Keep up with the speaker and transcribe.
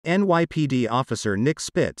NYPD officer Nick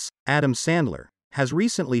Spitz, Adam Sandler, has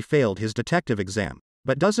recently failed his detective exam,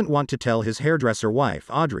 but doesn't want to tell his hairdresser wife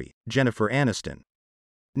Audrey, Jennifer Aniston.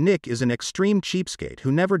 Nick is an extreme cheapskate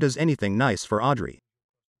who never does anything nice for Audrey.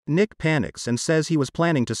 Nick panics and says he was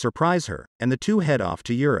planning to surprise her, and the two head off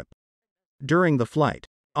to Europe. During the flight,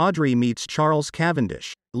 Audrey meets Charles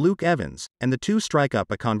Cavendish, Luke Evans, and the two strike up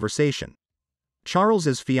a conversation.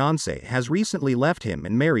 Charles's fiancée has recently left him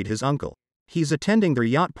and married his uncle. He's attending their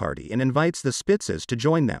yacht party and invites the Spitzes to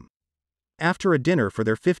join them. After a dinner for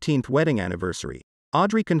their 15th wedding anniversary,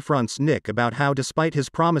 Audrey confronts Nick about how, despite his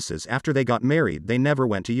promises after they got married, they never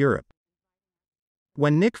went to Europe.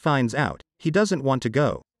 When Nick finds out, he doesn't want to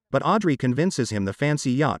go, but Audrey convinces him the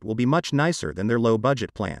fancy yacht will be much nicer than their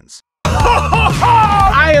low-budget plans.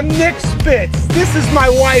 I am Nick Spitz. This is my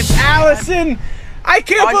wife, Allison. I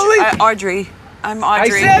can't believe... Audrey. I'm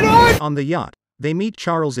Audrey. I said Audrey! On the yacht, they meet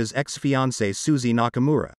Charles's ex-fiancée Susie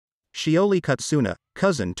Nakamura, Shioli Katsuna,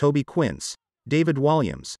 cousin Toby Quince, David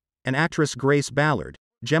Walliams, and actress Grace Ballard,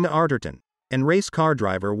 Gemma Arterton, and race car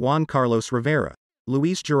driver Juan Carlos Rivera,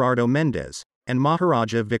 Luis Gerardo Mendez, and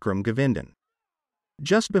Maharaja Vikram Govindan.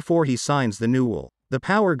 Just before he signs the newel, the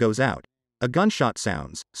power goes out, a gunshot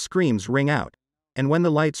sounds, screams ring out, and when the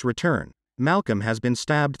lights return, Malcolm has been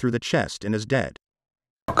stabbed through the chest and is dead.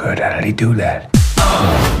 Good, how did he do that?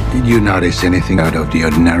 Did you notice anything out of the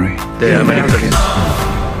ordinary? They're Americans.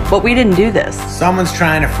 But we didn't do this. Someone's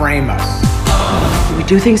trying to frame us. We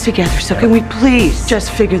do things together, so can we please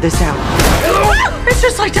just figure this out? It's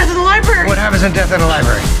just like death in the library. What happens in Death in the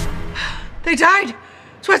Library? They died.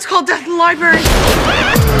 That's why it's called Death in the Library.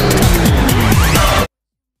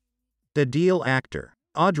 The Deal actor.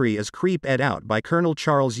 Audrey is creep-ed out by Colonel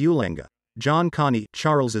Charles Ulenga, John Connie,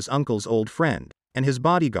 Charles's uncle's old friend, and his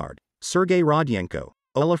bodyguard, Sergei Rodyenko,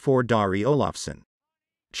 Olafur Dari Olafsson.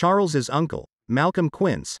 Charles's uncle, Malcolm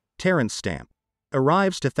Quince, Terrence Stamp,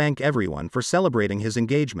 arrives to thank everyone for celebrating his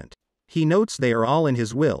engagement. He notes they are all in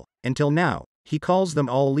his will. Until now, he calls them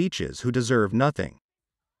all leeches who deserve nothing.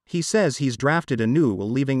 He says he's drafted a new will,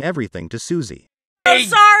 leaving everything to Susie. I'm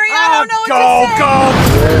sorry, I don't know what to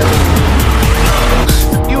say.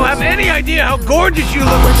 Go! You have any idea how gorgeous you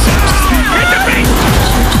look?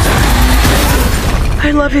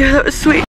 I love you, that was sweet.